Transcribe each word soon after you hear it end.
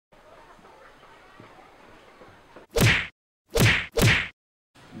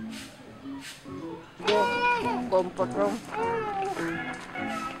comfort room.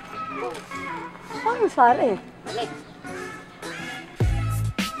 Oh, sorry.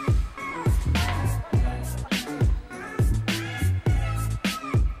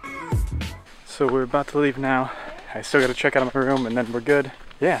 So we're about to leave now. I still gotta check out my room and then we're good.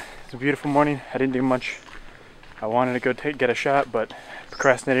 Yeah, it's a beautiful morning. I didn't do much. I wanted to go get a shot, but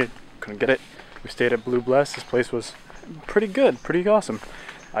procrastinated, couldn't get it. We stayed at Blue Bless. This place was pretty good, pretty awesome.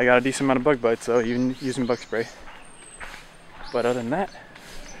 I got a decent amount of bug bites, so even using bug spray. But other than that,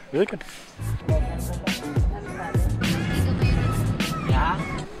 really good.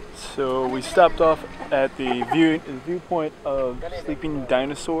 So we stopped off at the viewpoint of Sleeping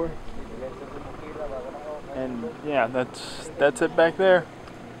Dinosaur. And yeah, that's it back there.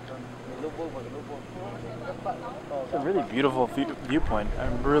 It's a really beautiful viewpoint.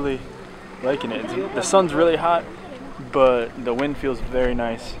 I'm really liking it. The sun's really hot, but the wind feels very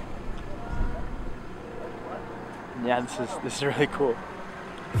nice. Yeah, this is really cool.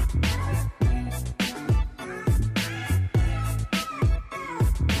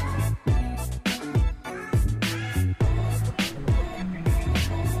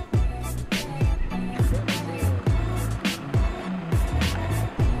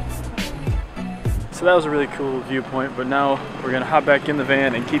 So that was a really cool viewpoint, but now we're gonna hop back in the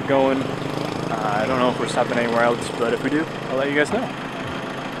van and keep going. I don't know if we're stopping anywhere else, but if we do, I'll let you guys know.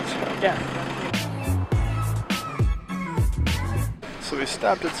 So, yeah. So we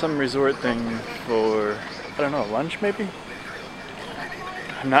stopped at some resort thing for, I don't know, lunch maybe?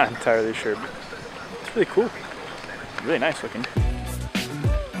 I'm not entirely sure, but it's really cool. Really nice looking.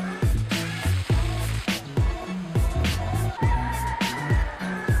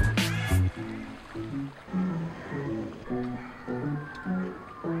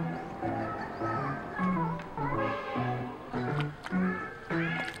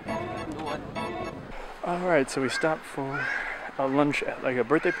 Alright, so we stopped for a lunch at like a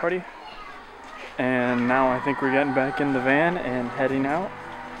birthday party, and now I think we're getting back in the van and heading out.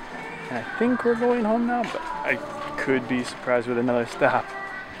 And I think we're going home now, but I could be surprised with another stop.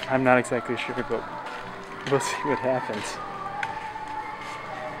 I'm not exactly sure, but we'll see what happens.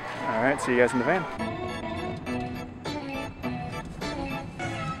 Alright, see you guys in the van.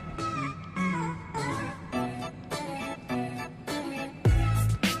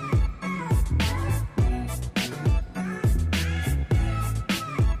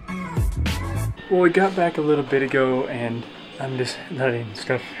 Well, we got back a little bit ago and I'm just letting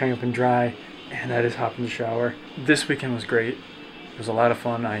stuff hang up and dry, and I just hopped in the shower. This weekend was great. It was a lot of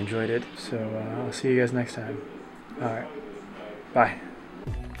fun. I enjoyed it. So I'll see you guys next time. Alright. Bye.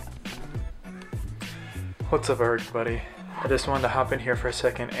 What's up everybody? I just wanted to hop in here for a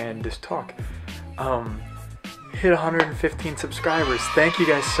second and just talk. Hit 115 subscribers. Thank you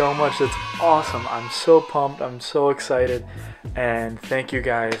guys so much. That's awesome. I'm so pumped. I'm so excited. And thank you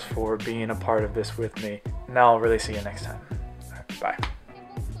guys for being a part of this with me. Now I'll really see you next time. All right, bye.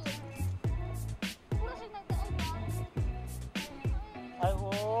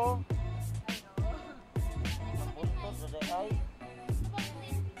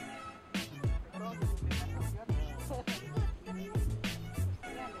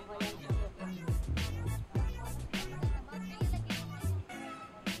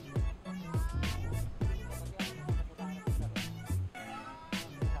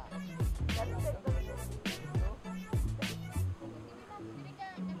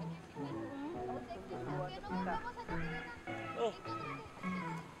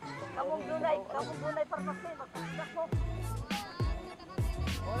 Kamu dunay farmasi, magkakas mo.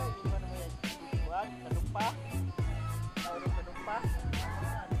 Oy, gimana mo yan? Buat, kadumpa. Tahu kadumpa.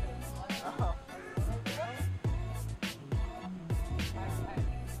 Oh.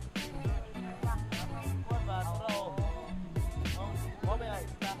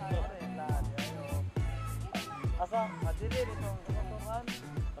 Asa, adili ditong tuturan.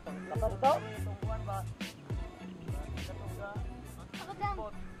 Katong daw. Tuturan ba? Katungga. Ako lang.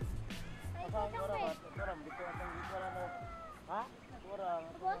 Orang dito ang gikuan mo. Ha? Orang.